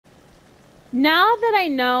Now that I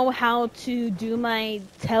know how to do my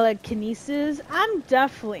telekinesis, I'm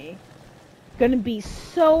definitely gonna be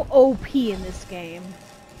so OP in this game.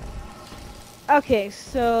 Okay,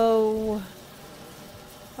 so...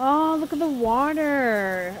 Oh, look at the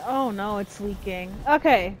water. Oh no, it's leaking.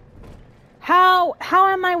 Okay. How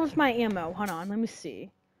am I with my ammo? Hold on, let me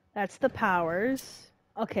see. That's the powers.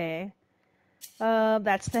 Okay.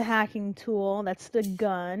 That's the hacking tool. That's the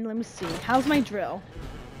gun. Let me see. How's my drill?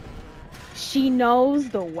 She knows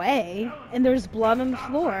the way, and there's blood on the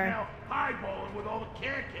floor. Now highballing with all the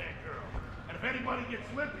can-can girls. And if anybody gets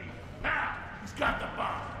lippy, now he's got the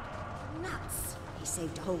bomb. Nuts. He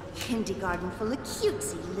saved a whole kindergarten full of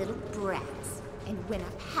cutesy little brats. And went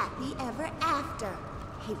up happy ever after.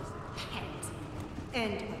 He was pansy.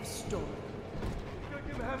 End of story. Can't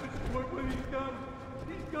give half his support when he's done.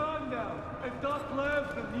 He's gone now, and Doc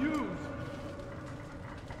Lab's amused.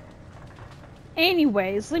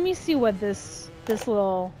 Anyways, let me see what this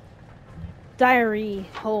little diary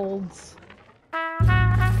holds. There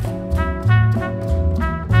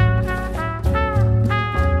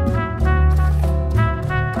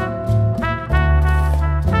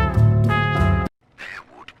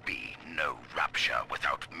would be no Rapture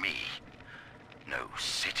without me. No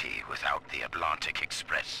city without the Atlantic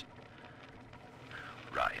Express.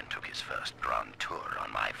 Ryan took his first grand tour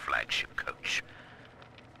on my flagship coach.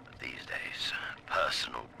 But these days,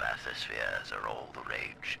 personal bathyspheres are all the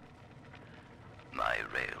rage. My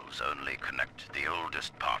rails only connect the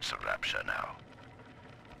oldest parts of Rapture now.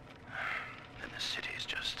 And the city's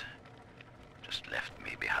just left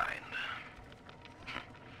me behind.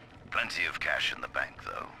 Plenty of cash in the bank,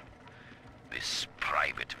 though. This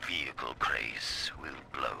private vehicle craze will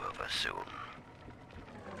blow over soon.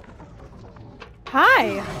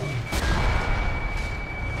 Hi!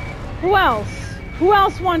 Who else? Who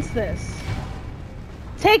else wants this?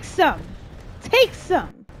 Take some! Take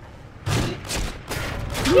some!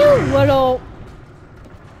 You little...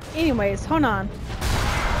 Anyways, hold on.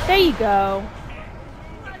 There you go.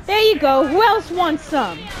 There you go. Who else wants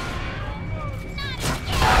some?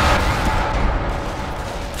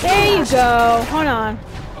 There you go. Hold on.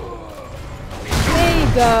 There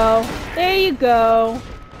you go. There you go.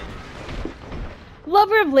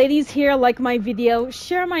 Lover of ladies here, like my video,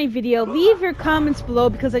 share my video, leave your comments below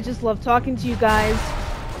because I just love talking to you guys.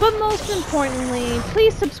 But most importantly,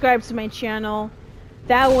 please subscribe to my channel.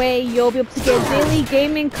 That way you'll be able to get daily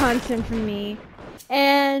gaming content from me.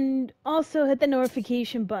 And also hit the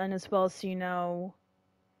notification button as well so you know.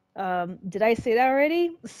 Did I say that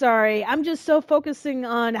already? Sorry, I'm just so focusing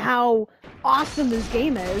on how awesome this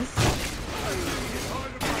game is.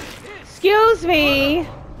 Excuse me!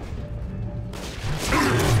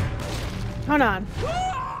 Hold on.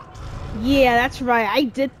 Yeah, that's right. I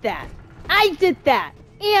did that. I did that.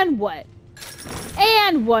 And what?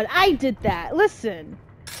 And what? I did that. Listen.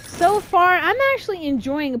 So far, I'm actually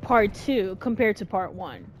enjoying part 2 compared to part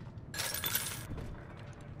 1.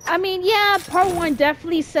 I mean, yeah, part 1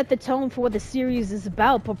 definitely set the tone for what the series is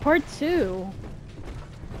about, but part 2...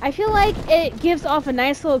 I feel like it gives off a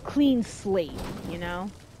nice little clean slate, you know?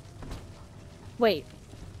 Wait.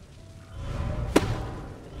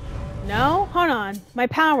 No? Hold on. My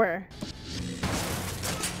power.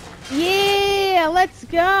 Yeah, let's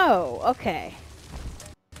go. Okay.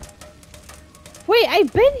 Wait,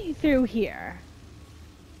 I've been through here.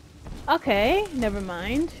 Okay, never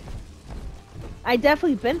mind. I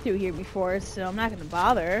definitely been through here before, so I'm not gonna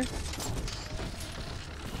bother.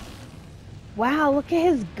 Wow, look at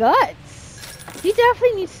his guts. He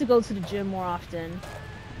definitely needs to go to the gym more often.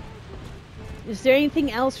 Is there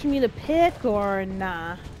anything else for me to pick, or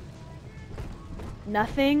nah?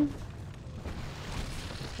 Nothing?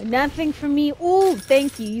 Nothing for me? Ooh,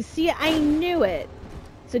 thank you. You see, I knew it.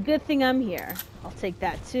 It's a good thing I'm here. I'll take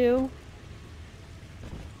that too.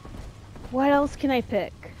 What else can I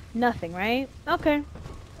pick? Nothing, right? Okay.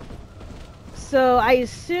 So I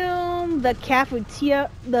assume the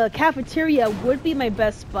cafeteria would be my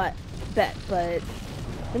best bet, but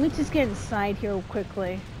let me just get inside here real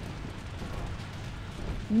quickly.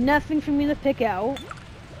 Nothing for me to pick out.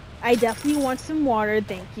 I definitely want some water,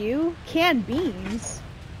 thank you. Canned beans.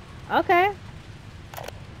 Okay.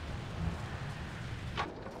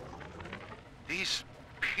 These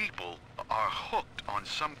people are hooked on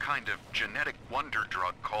some kind of genetic wonder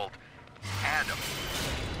drug called Adam.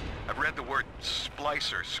 I've read the word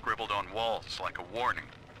splicer scribbled on walls like a warning.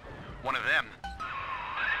 One of them...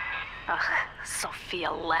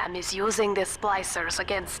 Sophia Lamb is using the splicers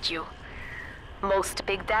against you. Most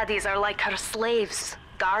big daddies are like her slaves,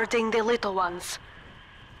 guarding the little ones.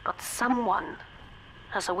 But someone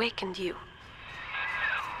has awakened you.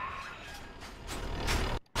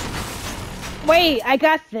 Wait, I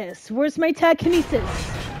got this. Where's my telekinesis?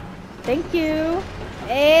 Thank you.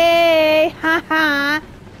 Hey, haha.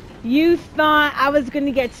 You thought I was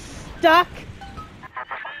gonna get stuck?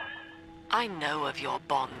 I know of your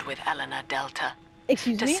bond with Eleanor Delta.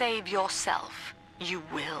 Excuse To me? save yourself, you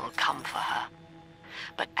will come for her.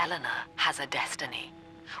 But Eleanor has a destiny,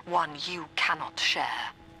 one you cannot share.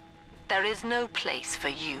 There is no place for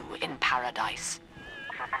you in paradise.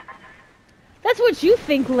 That's what you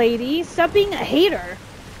think, lady. Stop being a hater.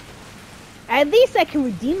 At least I can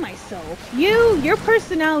redeem myself. Your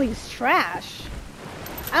personality's trash.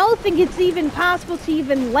 I don't think it's even possible to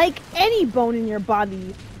even like any bone in your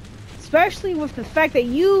body. Especially with the fact that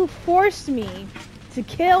you forced me to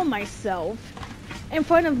kill myself in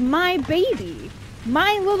front of my baby.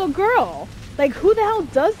 My little girl. Like, who the hell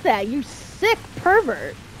does that? You sick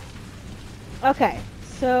pervert. Okay,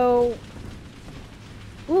 so...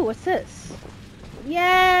 Ooh, what's this?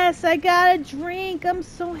 Yes, I got a drink. I'm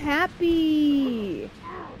so happy.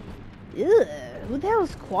 Ugh, who the hell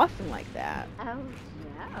is coughing like that? Oh,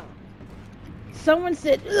 no. Someone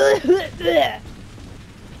said, ugh, ugh, ugh.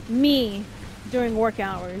 Me, during work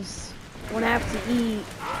hours, when I have to eat.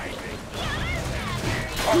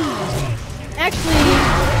 Actually,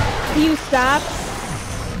 can you stop?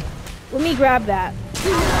 Let me grab that.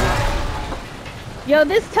 Yo,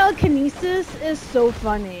 this telekinesis is so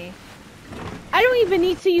funny. I don't even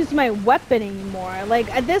need to use my weapon anymore. Like,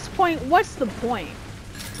 at this point, what's the point?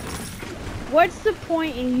 What's the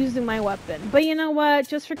point in using my weapon? But you know what?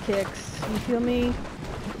 Just for kicks. You feel me?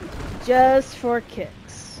 Just for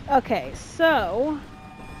kicks. Okay, so...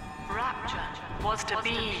 Rapture was to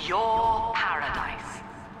be your paradise.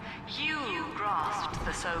 You grasped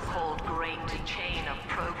the so-called great chain of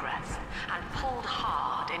progress and pulled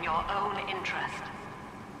hard in your own interest.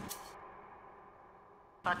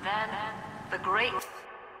 But then, the great...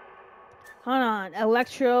 Hold on.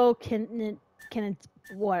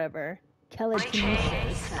 Whatever. chain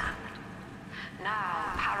Telekinesis. snapped.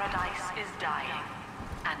 Now paradise is dying,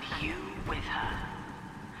 and you with her.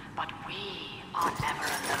 But we are never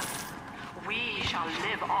alone. We shall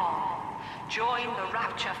live on, join the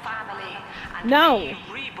Rapture family, and No. be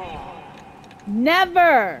reborn.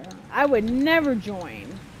 Never! I would never join.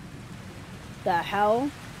 The hell?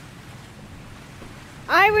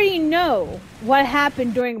 I already know what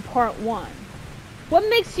happened during part 1. What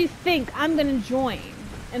makes you think I'm gonna join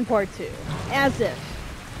in part 2? As if.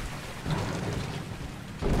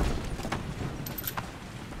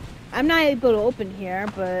 I'm not able to open here,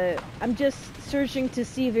 but I'm just searching to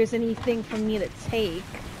see if there's anything for me to take.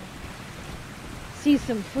 See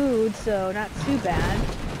some food, so not too bad.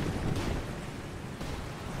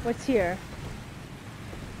 What's here?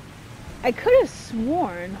 I could have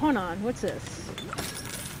sworn. Hold on, what's this?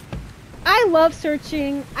 I love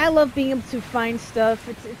searching. I love being able to find stuff.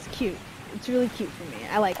 It's cute. It's really cute for me.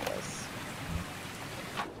 I like this.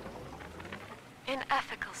 In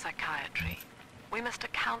ethical psychiatry, we must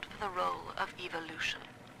account for the role of evolution.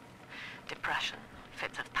 Depression,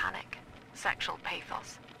 fits of panic, sexual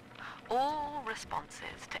pathos, all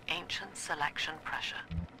responses to ancient selection pressure.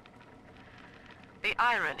 The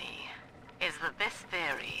irony is that this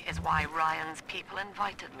theory is why Ryan's people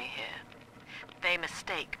invited me here. They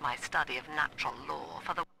mistake my study of natural law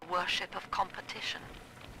for the worship of competition.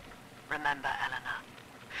 Remember, Eleanor,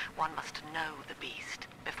 one must know the beast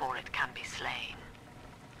before it can be slain.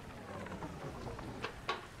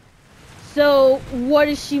 So, what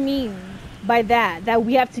does she mean by that? That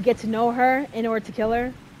we have to get to know her in order to kill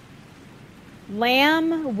her?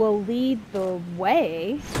 Lamb will lead the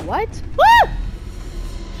way. What? Ah!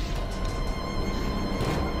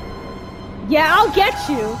 Yeah, I'll get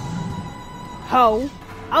you. Ho.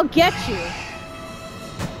 I'll get you.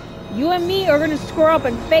 You and me are gonna square up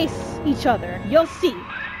and face each other. You'll see.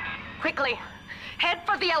 Quickly, head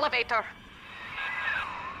for the elevator.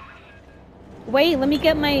 Wait, let me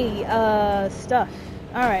get my, stuff.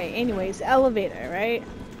 Alright, anyways, elevator, right?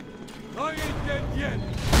 I ain't dead yet.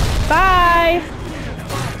 Bye!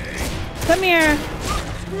 Come here.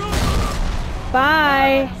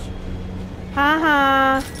 Bye.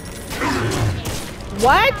 Haha.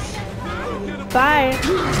 What? Bye.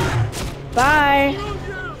 Bye.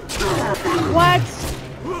 What?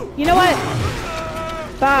 You know what?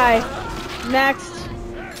 Bye. Next.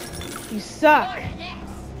 You suck.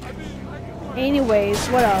 Anyways,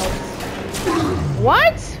 what else?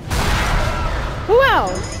 What? Who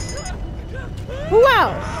else? Who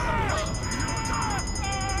else?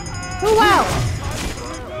 Who else?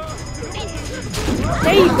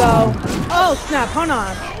 There you go. Oh snap, hold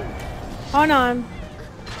on. Hold on.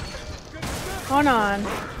 Hold on.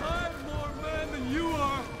 I'm more man than you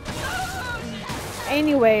are.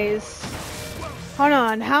 Anyways, hold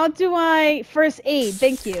on. How do I first aid?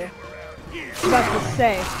 Thank you. I was about to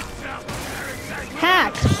say.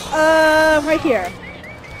 Hack. Right here.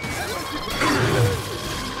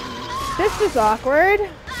 This is awkward.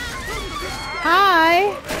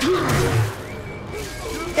 Hi.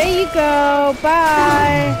 There you go.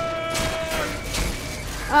 Bye.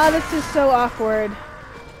 Oh, this is so awkward.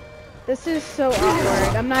 This is so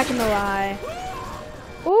awkward. I'm not gonna lie.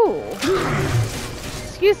 Ooh.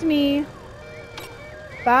 Excuse me.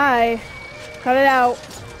 Bye. Cut it out.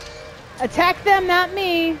 Attack them, not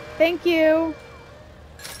me. Thank you.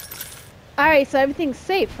 Alright, so everything's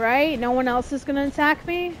safe, right? No one else is gonna attack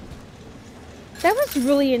me? That was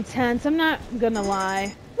really intense. I'm not gonna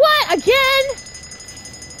lie. What? Again?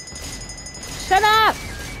 Shut up!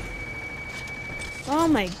 Oh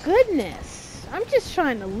my goodness. I'm just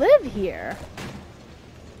trying to live here.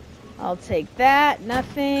 I'll take that.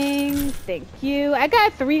 Nothing. Thank you. I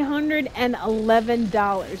got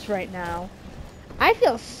 $311 right now. I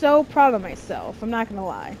feel so proud of myself. I'm not gonna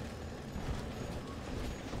lie.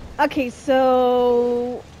 Okay,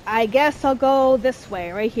 so I guess I'll go this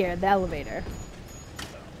way, right here, the elevator.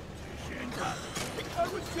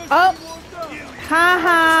 Oh!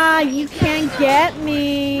 Haha, you can't get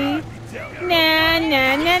me. Nah,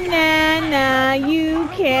 nah, nah, nah, nah, you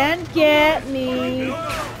can't get me.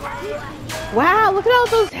 Wow, look at all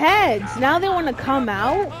those heads. Now they want to come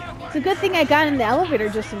out. It's a good thing I got in the elevator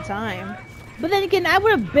just in time. But then again, I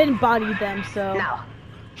would have been bodied them, so... Now,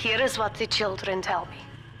 here is what the children tell me.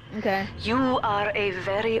 Okay. You are a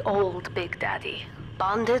very old Big Daddy,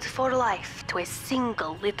 bonded for life to a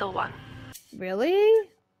single little one. Really?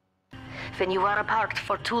 When you are apart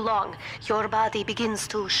for too long, your body begins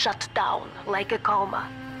to shut down like a coma.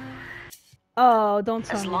 Oh, don't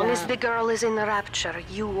tell As me long that. as the girl is in the rapture,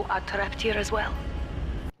 you are trapped here as well.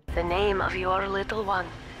 The name of your little one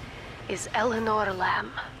is Eleanor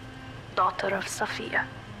Lamb, daughter of Sophia.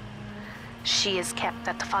 She is kept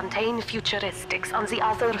at Fontaine Futuristics on the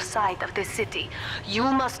other side of the city. You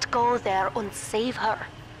must go there and save her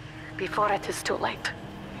before it is too late.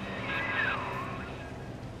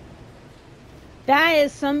 That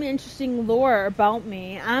is some interesting lore about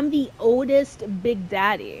me. I'm the oldest Big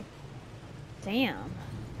Daddy. Damn.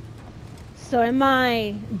 So am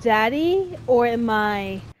I Daddy or am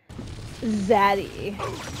I Zaddy?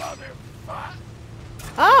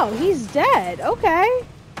 Oh, he's dead. Okay.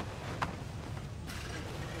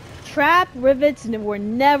 Trap rivets were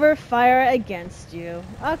never fire against you.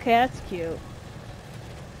 Okay, that's cute.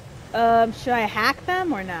 Should I hack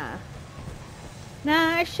them or not?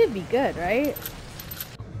 Nah, I should be good, right?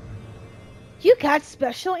 You got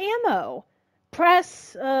special ammo.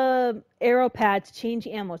 Press arrow pad to change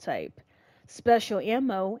ammo type. Special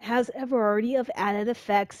ammo has a variety of added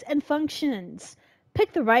effects and functions.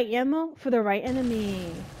 Pick the right ammo for the right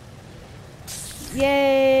enemy.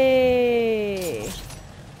 Yay!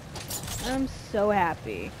 I'm so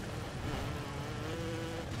happy.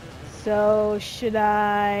 So, should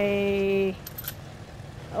I...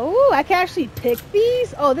 Oh, I can actually pick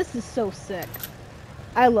these? Oh, this is so sick.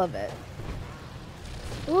 I love it.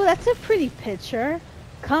 Ooh, that's a pretty picture.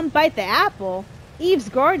 Come bite the apple. Eve's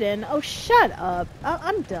garden. Oh, shut up.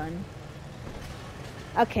 I'm done.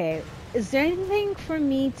 Okay, is there anything for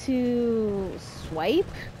me to swipe?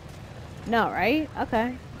 No, right?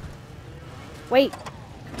 Okay. Wait.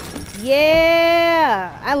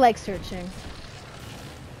 Yeah! I like searching.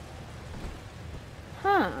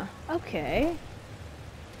 Huh. Okay.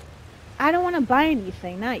 I don't want to buy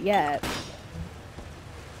anything. Not yet.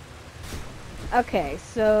 Okay,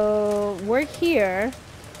 so we're here.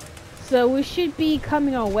 So we should be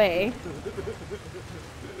coming our way.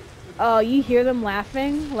 Oh, you hear them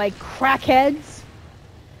laughing? Like crackheads?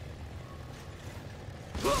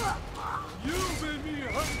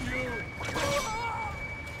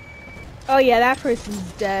 Oh yeah, that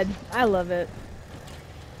person's dead. I love it.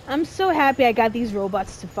 I'm so happy I got these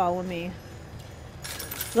robots to follow me.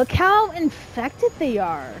 Look how infected they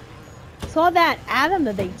are. It's all that atom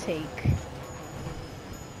that they take.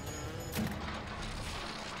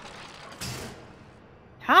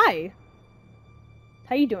 Hi.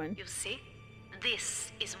 How you doing? You see?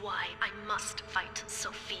 This is why I must fight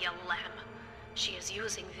Sophia Lamb. She is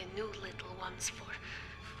using the new little ones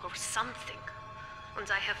for something. And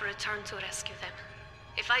I have returned to rescue them.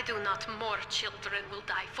 If I do not, more children will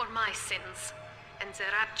die for my sins. And the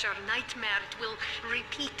rapture nightmare will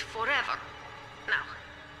repeat forever. Now,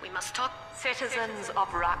 we must talk. Citizens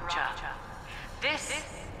of Rapture, this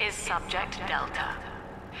is Subject Delta.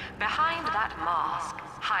 Behind that mask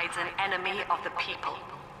hides an enemy of the people,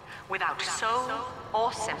 without soul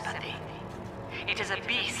or sympathy. It is a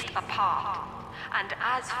beast apart, and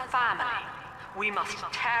as family, we must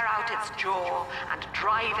tear out its jaw and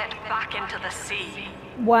drive it back into the sea.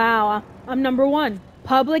 Wow, I'm number one.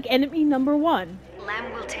 Public enemy number one.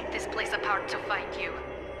 Lamb will take this place apart to find you.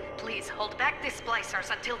 Please hold back the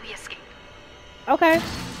splicers until we escape. Okay.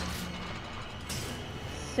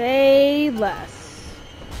 Say less.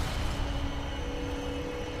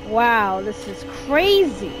 Wow, this is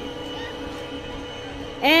crazy.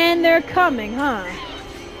 And they're coming, huh?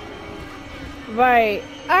 Right.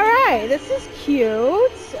 Alright, this is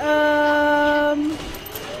cute.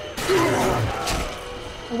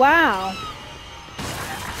 Wow.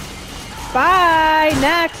 Bye,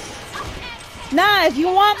 next. Nah, if you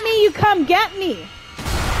want me, you come get me.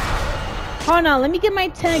 Hold on, let me get my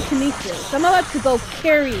telekinesis. I'm about to go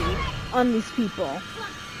carry on these people.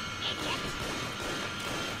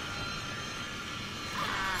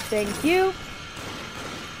 Thank you.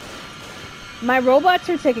 My robots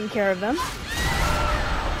are taking care of them.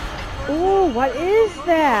 Ooh, what is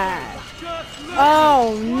that?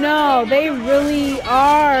 Oh no, they really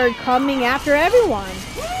are coming after everyone,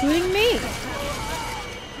 including me.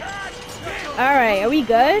 Alright, are we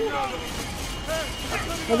good?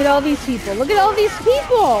 Look at all these people. Look at all these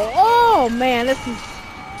people! Oh man, this is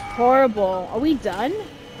horrible. Are we done?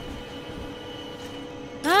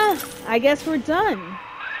 Ah, I guess we're done.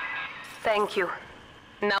 Thank you.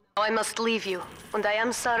 Now I must leave you, and I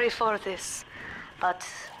am sorry for this. But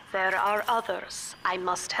there are others I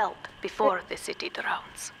must help before the city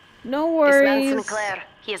drowns. No This man worries. Sinclair,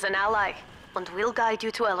 he is an ally, and will guide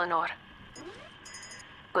you to Eleanor.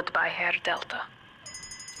 Goodbye, Herr Delta.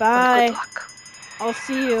 And Bye. good luck. I'll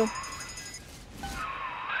see you.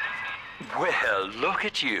 Well, look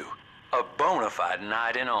at you. A bona fide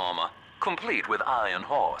knight in armor, complete with iron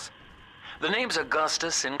horse. The name's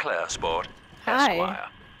Augustus Sinclair, sport. Hi. Esquire.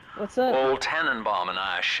 What's up? Old Tannenbaum and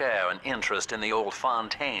I share an interest in the old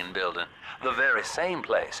Fontaine building, the very same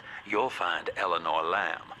place you'll find Eleanor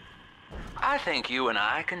Lamb. I think you and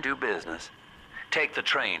I can do business. Take the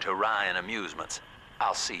train to Ryan Amusements.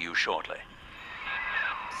 I'll see you shortly.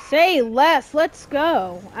 Say less. Let's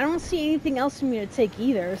go. I don't see anything else for me to take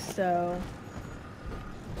either, so...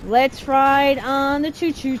 Let's ride on the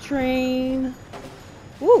choo-choo train.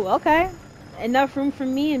 Ooh, okay. Enough room for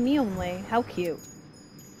me and me only. How cute.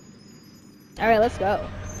 Alright, let's go.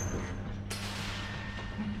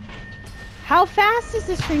 How fast is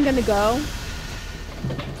this train gonna go?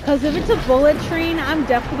 Because if it's a bullet train, I'm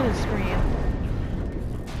definitely gonna scream.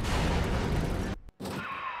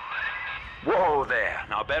 Whoa there.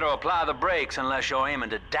 Now better apply the brakes unless you're aiming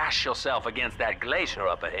to dash yourself against that glacier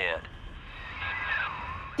up ahead.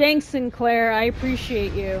 Thanks, Sinclair. I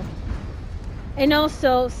appreciate you. And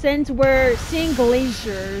also, since we're seeing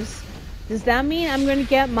glaciers, does that mean I'm gonna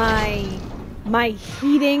get my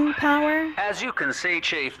heating power? As you can see,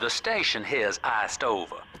 Chief, the station here's iced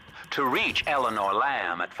over. To reach Eleanor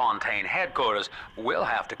Lamb at Fontaine headquarters, we'll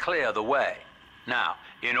have to clear the way. Now,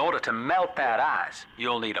 in order to melt that ice,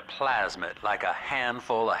 you'll need a plasmid, like a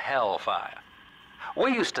handful of hellfire.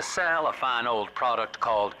 We used to sell a fine old product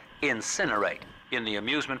called Incinerate in the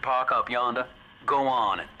amusement park up yonder. Go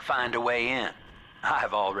on and find a way in.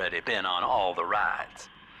 I've already been on all the rides.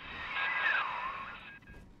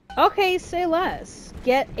 Okay, say less.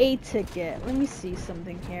 Get a ticket. Let me see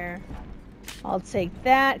something here. I'll take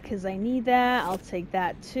that, because I need that. I'll take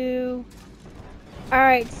that, too.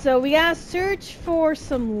 Alright, so we gotta search for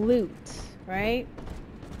some loot, right?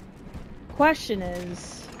 Question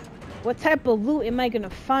is, what type of loot am I gonna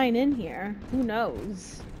find in here? Who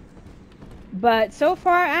knows? But so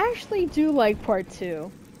far, I actually do like part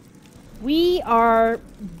 2. We are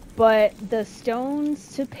but the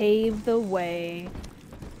stones to pave the way.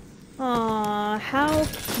 Aw, how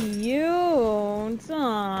cute.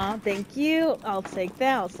 Aw, thank you. I'll take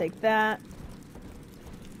that, I'll take that.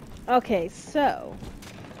 Okay, so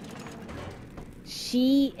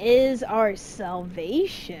she is our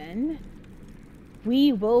salvation.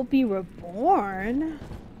 We will be reborn.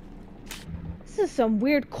 This is some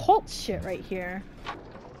weird cult shit right here.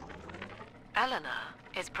 Eleanor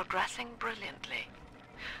is progressing brilliantly.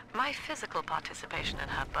 My physical participation in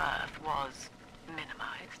her birth was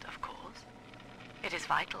minimized, of course. It is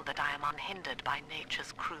vital that I am unhindered by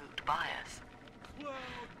nature's crude bias.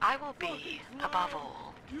 I will be, above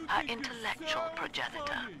all, her intellectual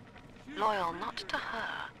progenitor, loyal not to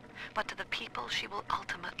her, but to the people she will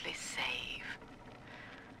ultimately save.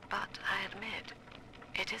 But I admit,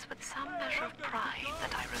 it is with some measure of pride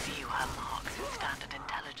that I review her marks in standard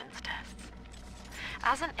intelligence tests.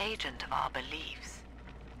 As an agent of our beliefs,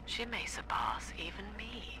 she may surpass even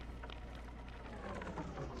me.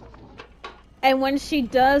 And when she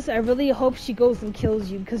does, I really hope she goes and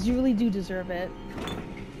kills you, because you really do deserve it.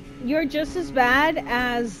 You're just as bad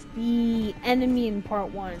as the enemy in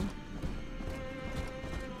part 1.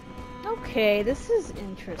 Okay, this is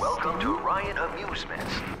interesting. Welcome to Ryan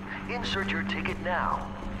Amusements. Insert your ticket now.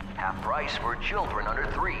 Half price for children under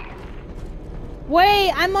 3.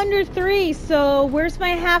 Wait, I'm under 3, so where's my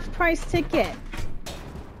half price ticket?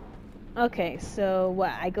 Okay, so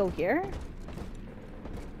what, I go here?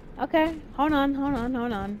 Okay, hold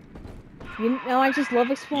on. You know, I just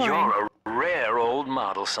love exploring. You're a rare old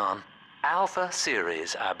model, son. Alpha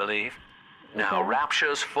series, I believe. Now, Okay.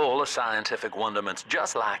 Rapture's full of scientific wonderments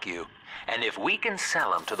just like you. And if we can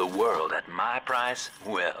sell them to the world at my price,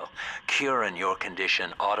 well, curing your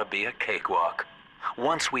condition ought to be a cakewalk.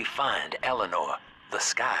 Once we find Eleanor, the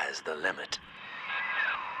sky's the limit.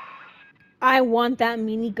 I want that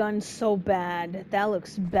minigun so bad. That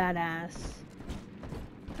looks badass.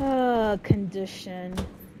 Condition.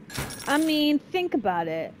 I mean, think about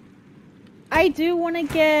it. I do want to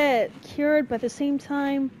get cured, but at the same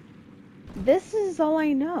time, this is all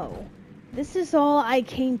I know. This is all I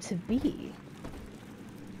came to be.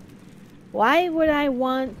 Why would I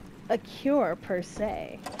want a cure, per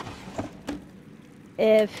se?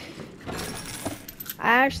 If I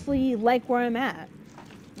actually like where I'm at.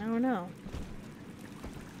 I don't know.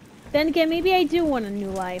 Then again, maybe I do want a new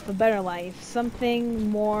life, a better life. Something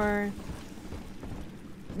more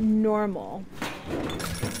normal.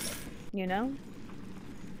 You know?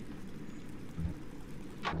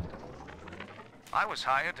 I was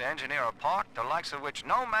hired to engineer a park the likes of which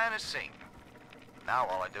no man has seen. Now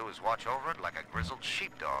all I do is watch over it like a grizzled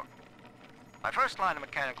sheepdog. My first line of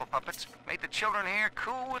mechanical puppets made the children here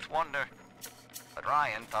cool with wonder. But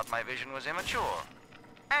Ryan thought my vision was immature.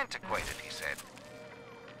 Antiquated, he said.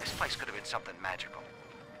 This place could have been something magical.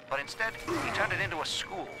 But instead, he turned it into a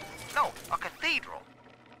school. No, a cathedral.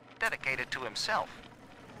 Dedicated to himself.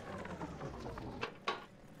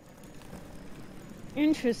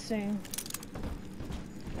 Interesting.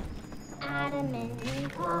 Adam in the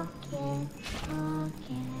pocket.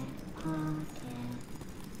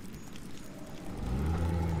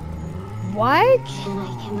 What? Can I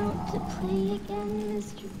come out to play again,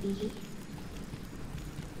 Mr. B?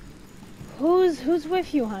 Who's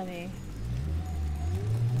with you, honey?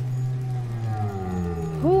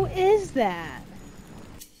 Who is that?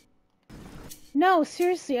 No,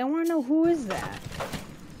 seriously, I want to know who is that.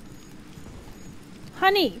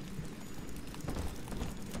 Honey!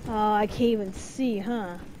 Oh, I can't even see,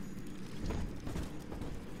 huh?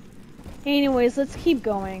 Anyways, let's keep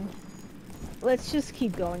going. Let's just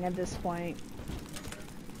keep going at this point.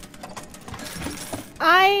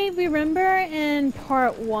 I remember in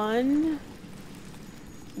part 1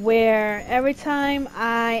 where every time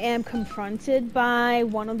I am confronted by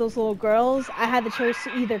one of those little girls, I had the choice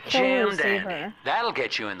to either kill her or Jim save Dandy, her. that'll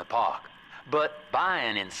get you in the park. But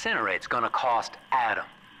buying Incinerate's gonna cost Adam.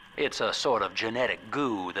 It's a sort of genetic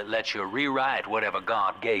goo that lets you rewrite whatever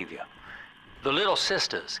God gave you. The little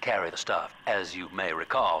sisters carry the stuff, as you may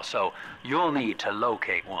recall, so you'll need to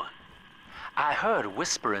locate one. I heard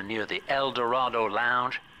whispering near the El Dorado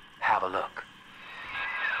Lounge. Have a look.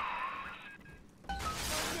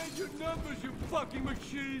 Get your numbers, you fucking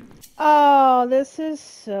machine! Oh, this is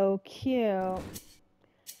so cute.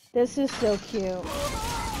 This is so cute.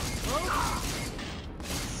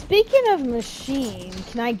 Speaking of machine,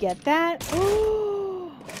 can I get that?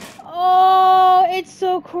 Oh, it's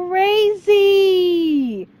so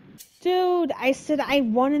crazy! Dude, I said I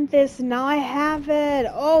wanted this, now I have it.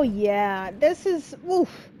 Oh yeah, this is, oof.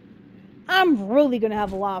 I'm really gonna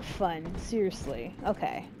have a lot of fun, seriously.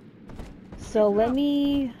 Okay. So let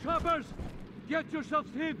me... Choppers! Get yourselves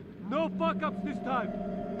hid! No fuck-ups this time!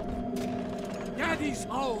 Daddy's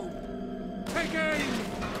home! Take aim!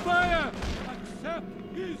 Fire! Accept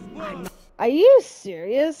his word! Are you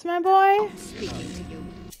serious, my boy?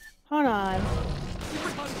 Hold on.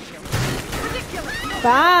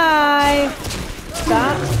 Bye!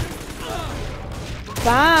 Stop.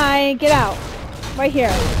 Bye! Get out. Right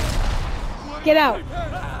here. Get out.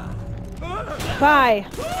 Bye.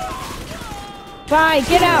 Bye!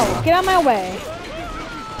 Get out! Get out of my way!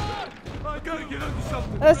 I gotta get under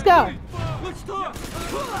something! Let's go! Let's talk!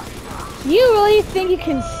 You really think you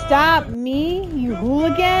can stop me, you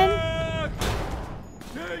hooligan?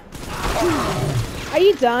 Are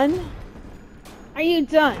you done? Are you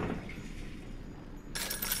done?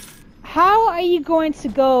 How are you going to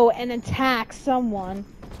go and attack someone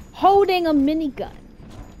holding a minigun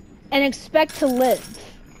and expect to live?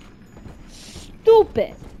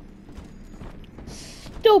 Stupid.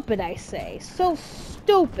 Stupid, I say. So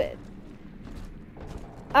stupid.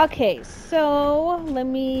 Okay, so let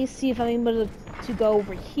me see if I'm able to go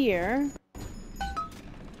over here.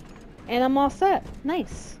 And I'm all set.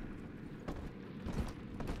 Nice.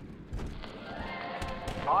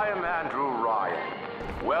 I am Andrew Ryan.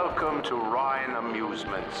 Welcome to Ryan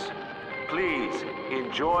Amusements. Please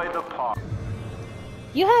enjoy the park.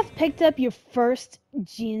 You have picked up your first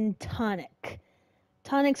gin tonic.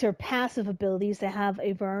 Tonics are passive abilities that have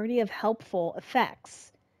a variety of helpful effects.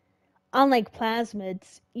 Unlike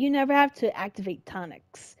plasmids, you never have to activate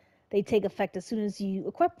tonics. They take effect as soon as you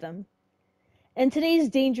equip them. In today's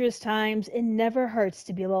dangerous times, it never hurts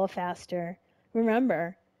to be a little faster.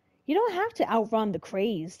 Remember, you don't have to outrun the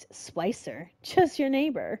crazed Splicer, just your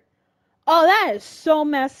neighbor. Oh, that is so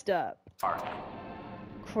messed up.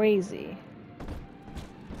 Crazy.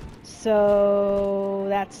 So,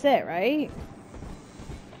 that's it, right?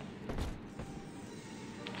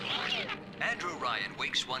 Andrew Ryan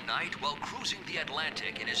wakes one night while cruising the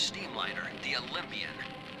Atlantic in his steamliner, the Olympian.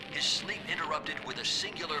 His sleep interrupted with a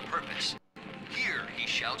singular purpose. Here, he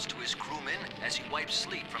shouts to his crewmen as he wipes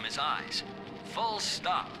sleep from his eyes. Full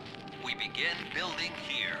stop. We begin building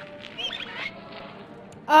here.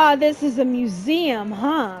 Ah, this is a museum,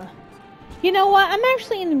 huh? You know what? I'm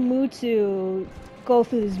actually in the mood to go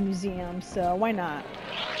through this museum, so why not?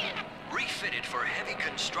 Refitted for heavy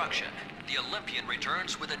construction, the Olympian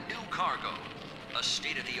returns with a new cargo. A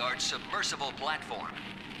state-of-the-art submersible platform,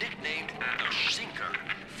 nicknamed the Sinker,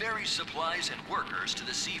 ferries supplies and workers to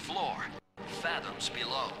the sea floor, fathoms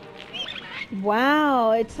below.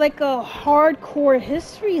 Wow, it's like a hardcore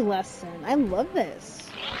history lesson. I love this.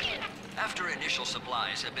 After initial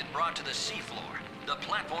supplies have been brought to the seafloor, the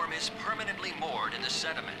platform is permanently moored in the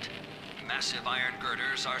sediment. Massive iron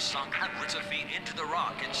girders are sunk hundreds of feet into the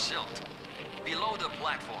rock and silt. Below the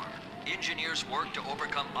platform, engineers work to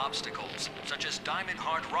overcome obstacles such as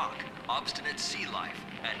diamond-hard rock, obstinate sea life,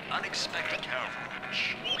 and unexpected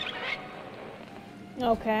cavalry.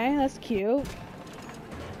 Okay, that's cute.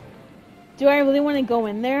 Do I really want to go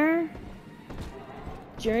in there?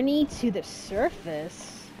 Journey to the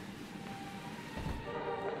surface.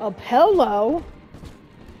 A pillow?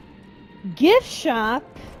 Gift shop?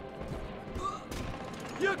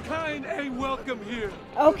 Your kind ain't welcome here.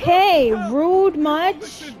 Okay, rude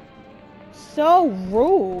much? So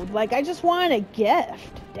rude. Like, I just wanted a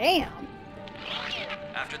gift. Damn.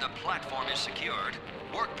 After the platform is secured,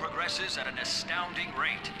 work progresses at an astounding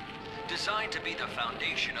rate. Designed to be the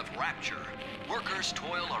foundation of Rapture, workers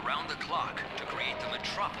toil around the clock to create the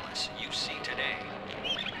metropolis you see today.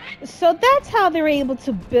 So that's how they're able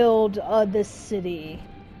to build this city.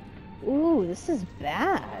 Ooh, this is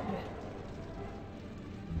bad.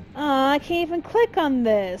 I can't even click on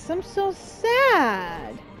this. I'm so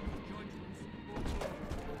sad.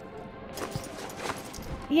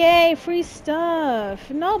 Yay, free stuff.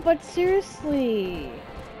 No, but seriously.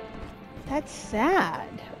 That's sad.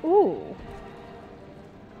 Ooh.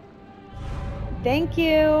 Thank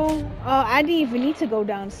you. Oh, I didn't even need to go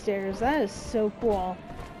downstairs. That is so cool.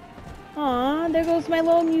 Aw, there goes my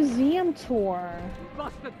little museum tour.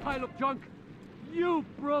 Busted pile of junk. You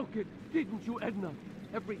broke it, didn't you, Edna?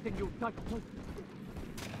 Everything you touched was...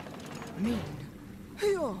 Mean.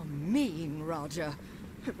 You're mean, Roger.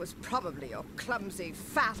 It was probably your clumsy,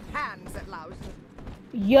 fat hands that loused it.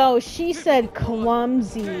 Yo, she said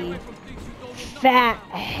clumsy, fat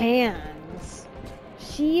hands.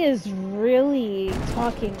 She is really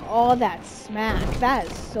talking all that smack. That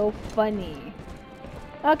is so funny.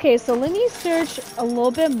 Okay, so let me search a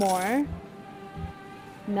little bit more.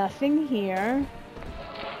 Nothing here.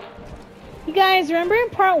 You guys, remember in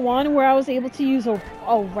part 1 where I was able to use a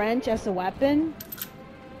wrench as a weapon?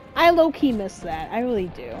 I low-key miss that. I really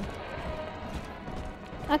do.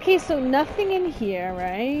 Okay, so nothing in here,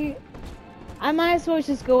 right? I might as well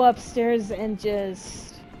just go upstairs and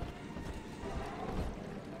just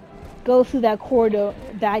go through that corridor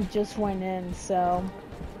that I just went in, so...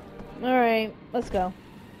 Alright, let's go.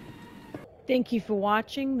 Thank you for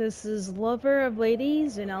watching. This is Lover of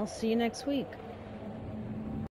Ladies, and I'll see you next week.